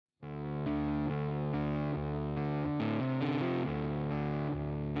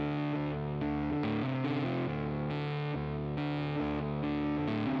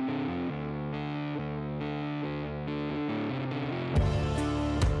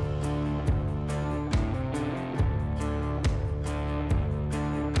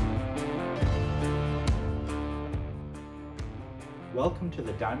Welcome to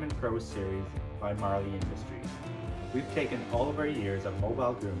the Diamond Pro series by Marley Industries. We've taken all of our years of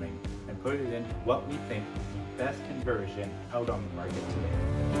mobile grooming and put it into what we think is the best conversion out on the market today.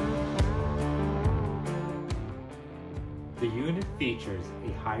 The unit features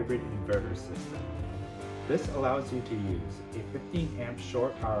a hybrid inverter system. This allows you to use a 15 amp shore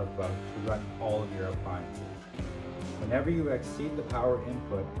power plug to run all of your appliances. Whenever you exceed the power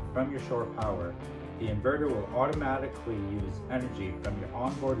input from your shore power, the inverter will automatically use energy from your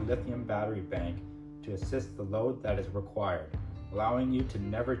onboard lithium battery bank to assist the load that is required, allowing you to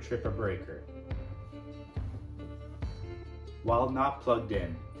never trip a breaker. While not plugged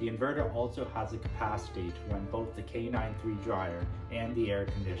in, the inverter also has the capacity to run both the K93 dryer and the air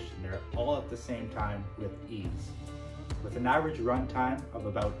conditioner all at the same time with ease, with an average runtime of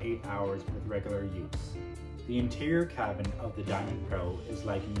about 8 hours with regular use. The interior cabin of the Diamond Pro is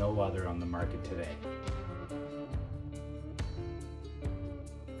like no other on the market today.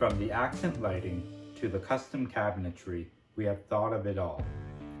 From the accent lighting to the custom cabinetry, we have thought of it all.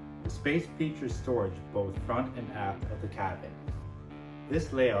 The space features storage both front and aft of the cabin.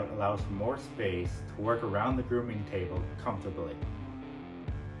 This layout allows for more space to work around the grooming table comfortably.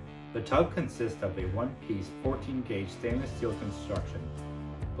 The tub consists of a one-piece 14-gauge stainless steel construction.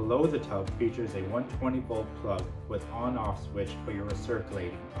 Below the tub features a 120-volt plug with on-off switch for your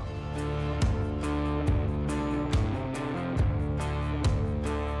recirculating pump.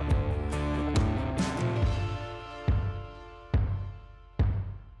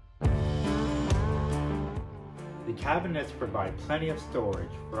 The cabinets provide plenty of storage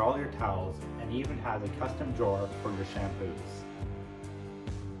for all your towels and even has a custom drawer for your shampoos.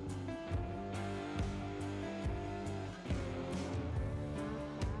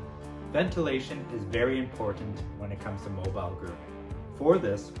 Ventilation is very important when it comes to mobile grooming. For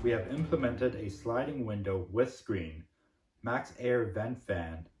this, we have implemented a sliding window with screen, max air vent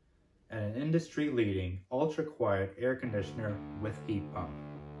fan, and an industry-leading ultra-quiet air conditioner with heat pump.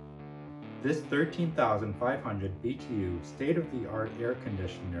 This 13,500 BTU state-of-the-art air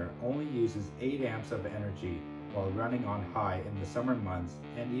conditioner only uses 8 amps of energy while running on high in the summer months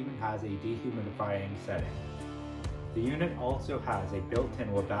and even has a dehumidifying setting. The unit also has a built-in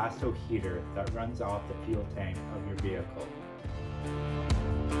Webasto heater that runs off the fuel tank of your vehicle.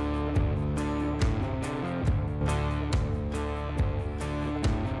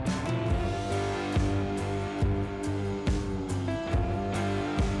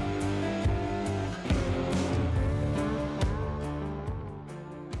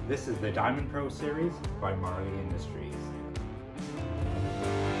 This is the Diamond Pro series by Marley Industries.